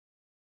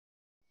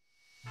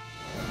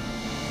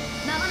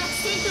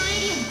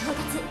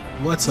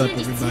What's up,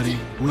 everybody?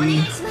 We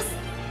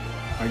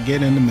are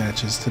getting into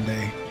matches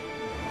today.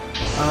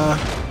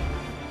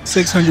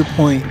 600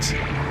 point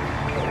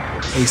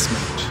ace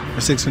match,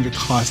 or 600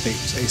 cost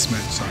ace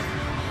match, sorry.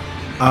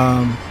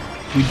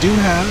 We do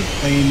have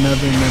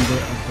another member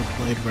of the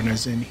Blade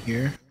Runners in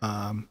here.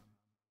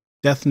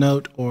 Death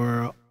Note,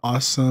 or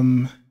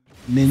Awesome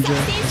Ninja,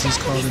 as he's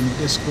called in the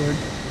Discord.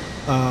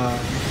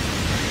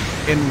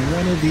 In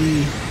one of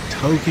the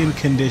token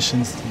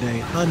conditions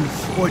today,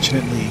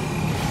 unfortunately,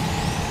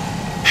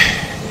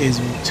 is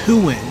 2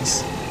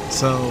 wins.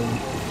 So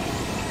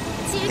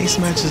ace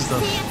match is the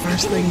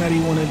first thing that he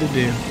wanted to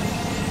do.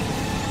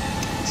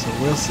 So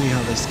we'll see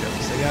how this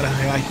goes. They got a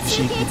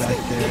Hayashiki back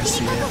there, I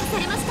see it.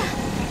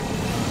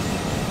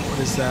 What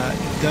is that?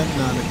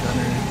 Not a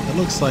gunner. It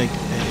looks like a,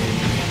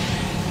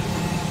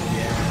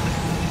 yeah.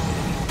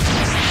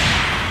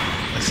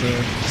 That's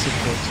a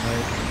support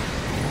type.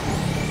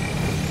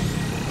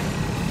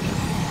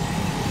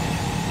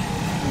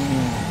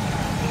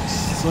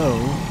 So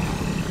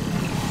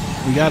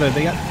they got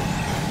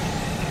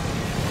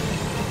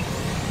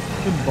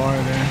good bar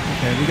there.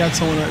 Okay, we got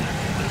someone that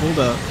pulled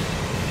up.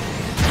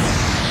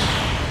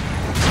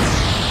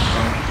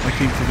 Oh, I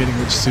keep forgetting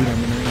which suit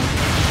I'm in right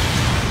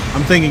now.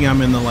 I'm thinking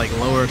I'm in the like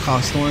lower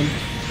cost one.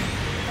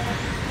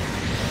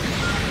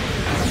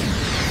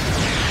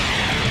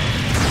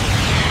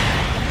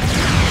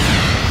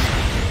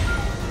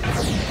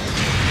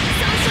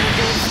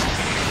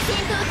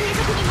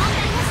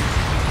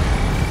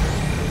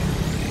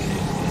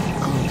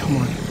 Oh, come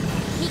on.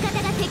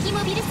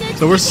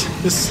 So we're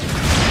this.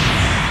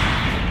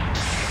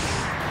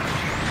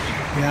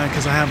 Yeah,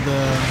 because I have the.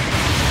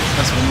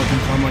 That's what I'm looking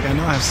for. I'm like, I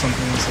know I have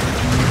something else that I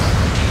can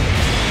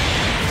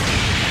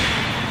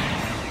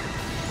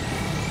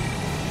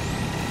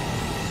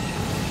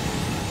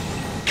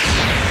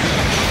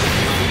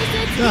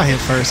use. I hit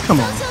first. Come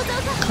on.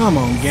 Come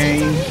on,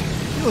 game.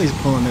 You're always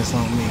pulling this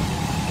on me.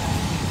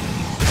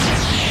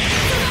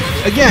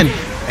 Again,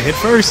 I hit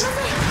first.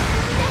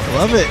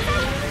 Love it.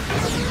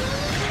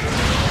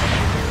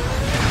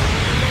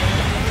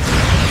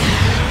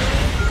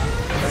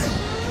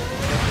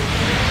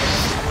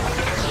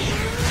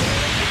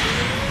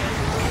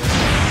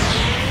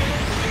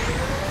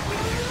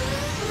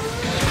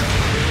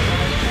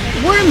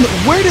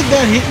 Where did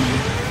that hit me?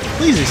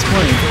 Please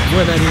explain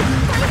where that hit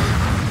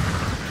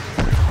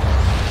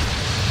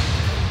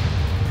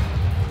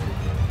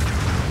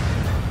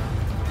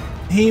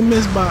me. He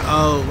missed by,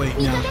 oh wait,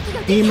 no.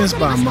 He missed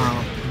by a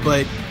mile,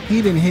 but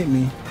he didn't hit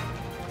me.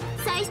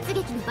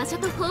 I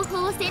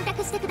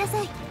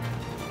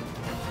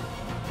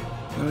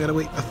gotta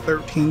wait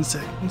 13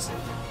 seconds.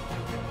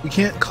 We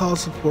can't call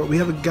support. We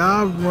have a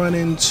guy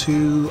running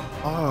to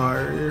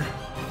our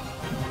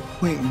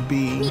point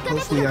B.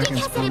 Hopefully I can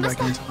spawn back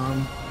in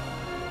time.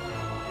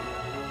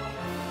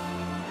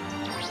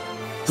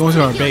 Going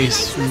to our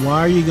base. Why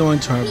are you going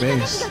to our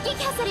base?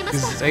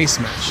 Because it's ace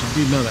match.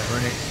 You do know that,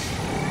 right?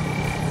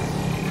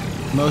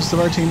 Most of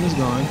our team is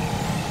gone.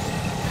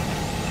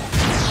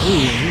 Ooh,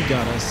 he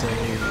got us a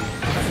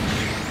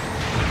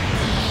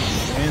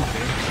Panther.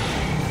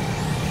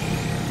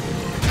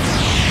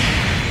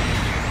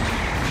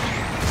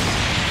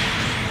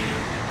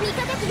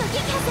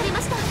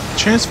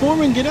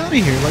 Transform and get out of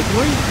here. Like,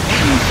 why are you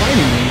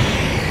fighting me?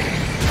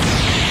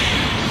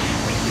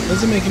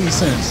 Doesn't make any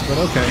sense, but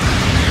okay.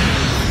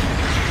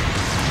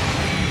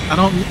 I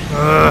don't.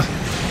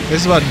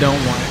 This is what I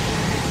don't want.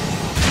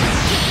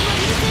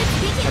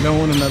 I don't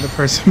want another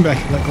person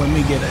back. Like, let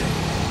me get it.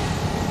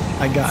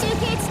 I got it.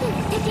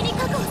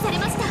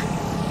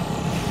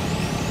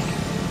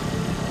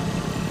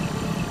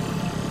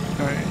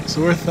 Alright, so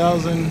we're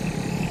 1,000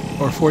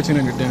 or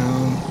 1,400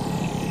 down.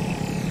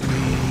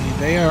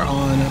 They are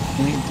on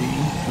point D,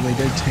 so they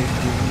did take D.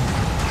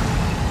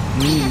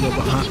 We need to go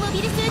behind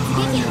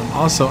them.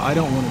 Also, I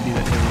don't want to be the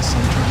ace, so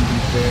I'm trying to be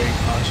very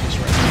cautious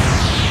right now.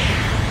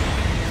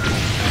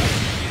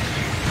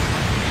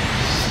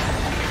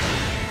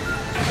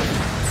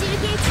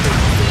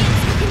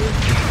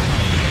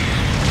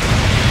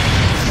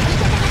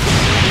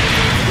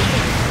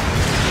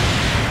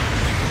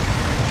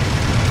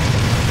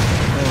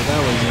 Oh, that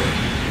was it.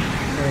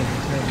 Terrible,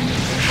 terrible.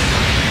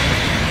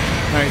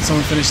 Alright,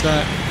 someone finish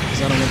that. I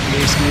don't want the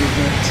ace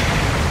movement.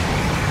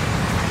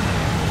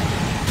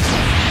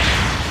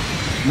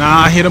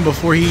 Nah, I hit him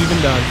before he even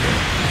dodged it.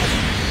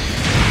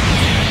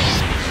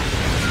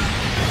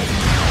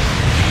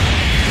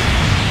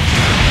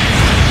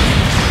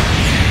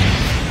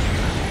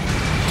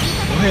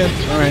 Go ahead.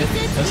 Alright.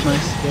 That's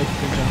nice. Good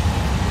job.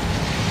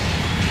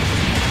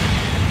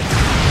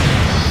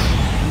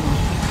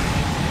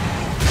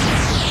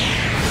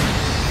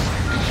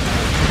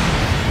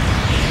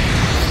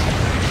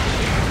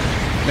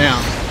 Now,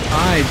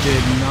 I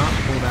did not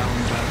pull that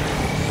one back.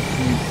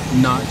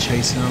 Not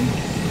chase him.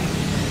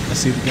 I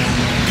see the guy on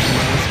the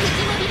left.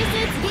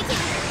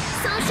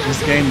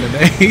 This game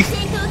today.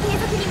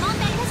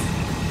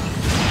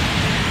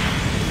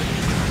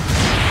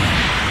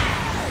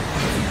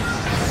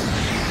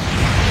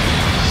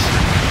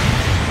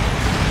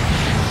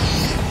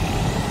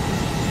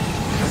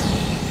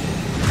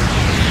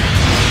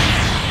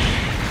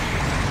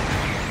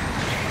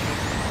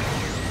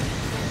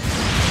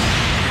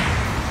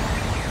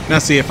 Now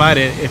see, if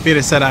it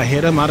had said I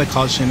hit him, I'd have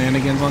called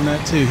shenanigans on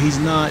that too. He's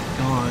not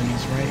gone.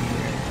 He's right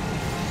here.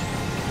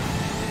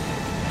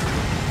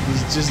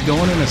 He's just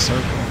going in a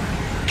circle.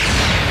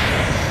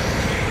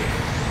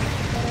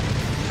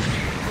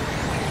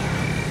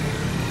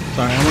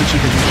 Sorry, I want you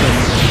to be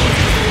careful.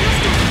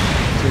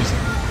 Seriously.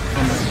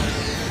 Oh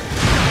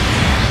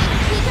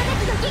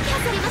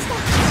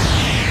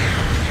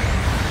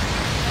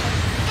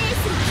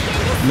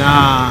no.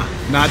 Nah,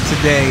 not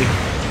today.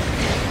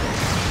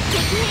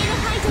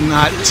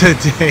 Not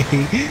today.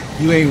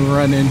 You ain't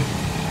running.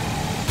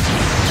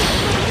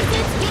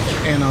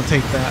 And I'll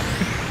take that.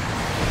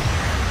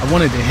 I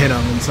wanted to hit him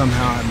and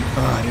somehow I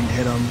didn't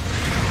hit him.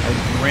 I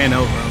ran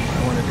over him.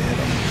 I wanted to hit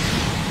him.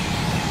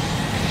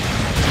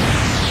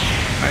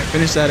 Alright,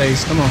 finish that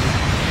ace. Come on.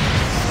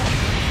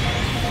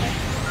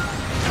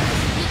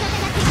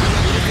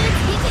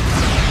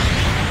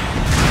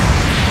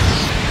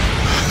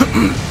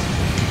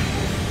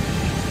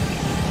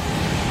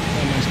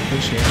 Nice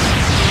push here.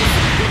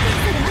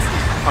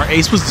 Our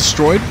ace was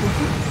destroyed?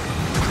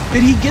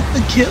 Did he get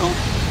the kill?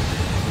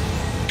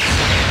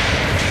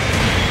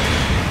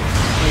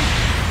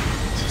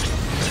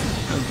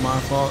 That was my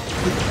fault.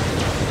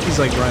 He's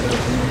like right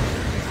over me.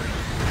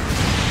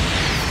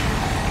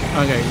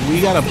 Okay,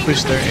 we gotta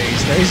push their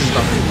ace. Their ace is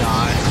about to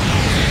die.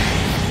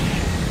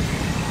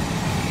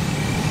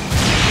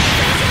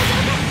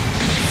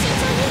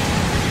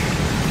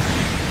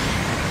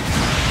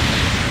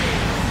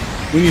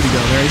 We need to go.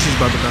 Their ace is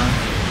about to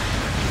die.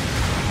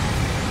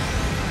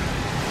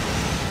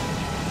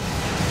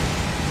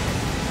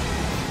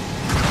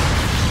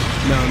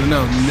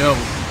 No.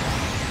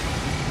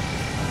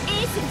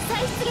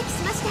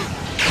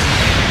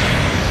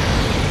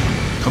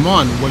 Come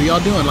on, what are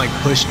y'all doing? Like,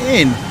 push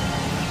in.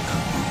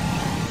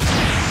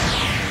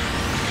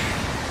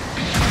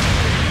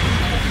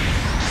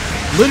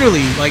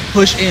 Literally, like,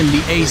 push in.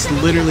 The ace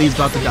literally is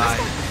about to die.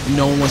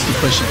 No one wants to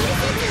push in.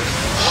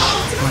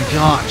 Oh my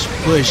gosh,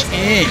 push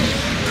in.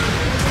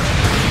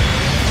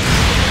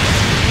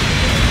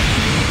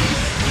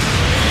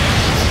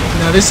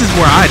 Now this is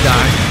where I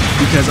die,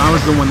 because I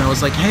was the one that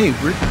was like, hey,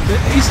 the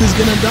ace is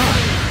gonna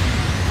die.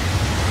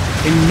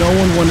 And no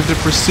one wanted to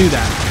pursue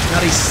that.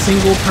 Not a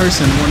single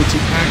person wanted to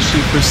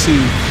actually pursue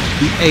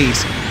the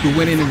ace who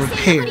went in and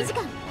repaired.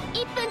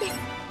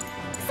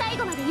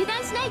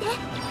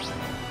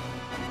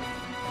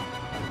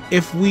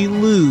 If we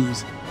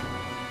lose,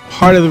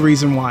 part of the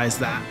reason why is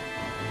that.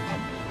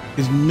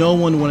 Because no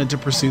one wanted to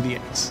pursue the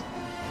ace.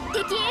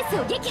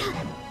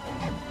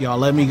 Y'all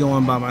let me go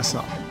on by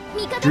myself.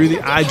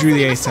 I drew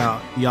the ace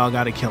out. Y'all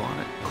got a kill on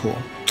it. Cool.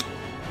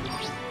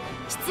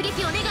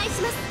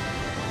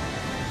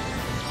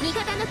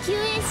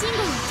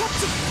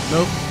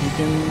 Nope, you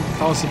can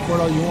call support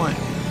all you want.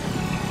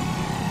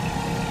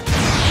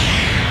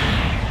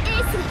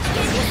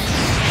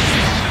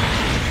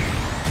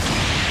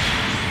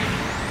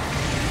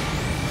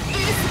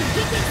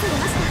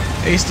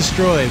 Ace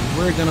destroyed.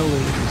 We're gonna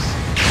lose.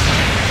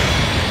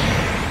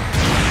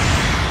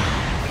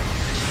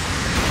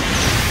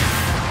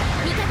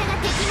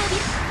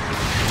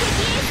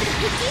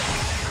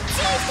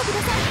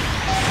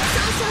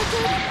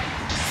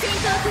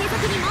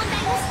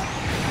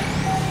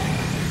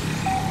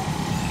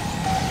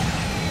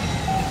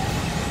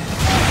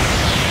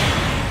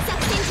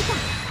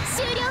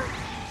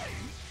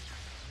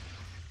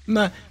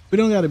 Nah, we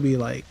don't gotta be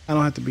like, I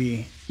don't have to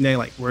be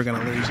like we're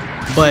gonna lose,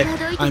 but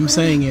I'm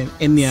saying it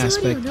in the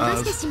aspect of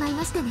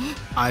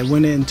I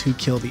went in to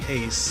kill the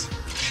ace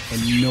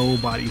and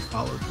nobody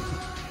followed me.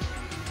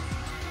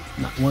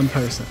 Not one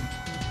person.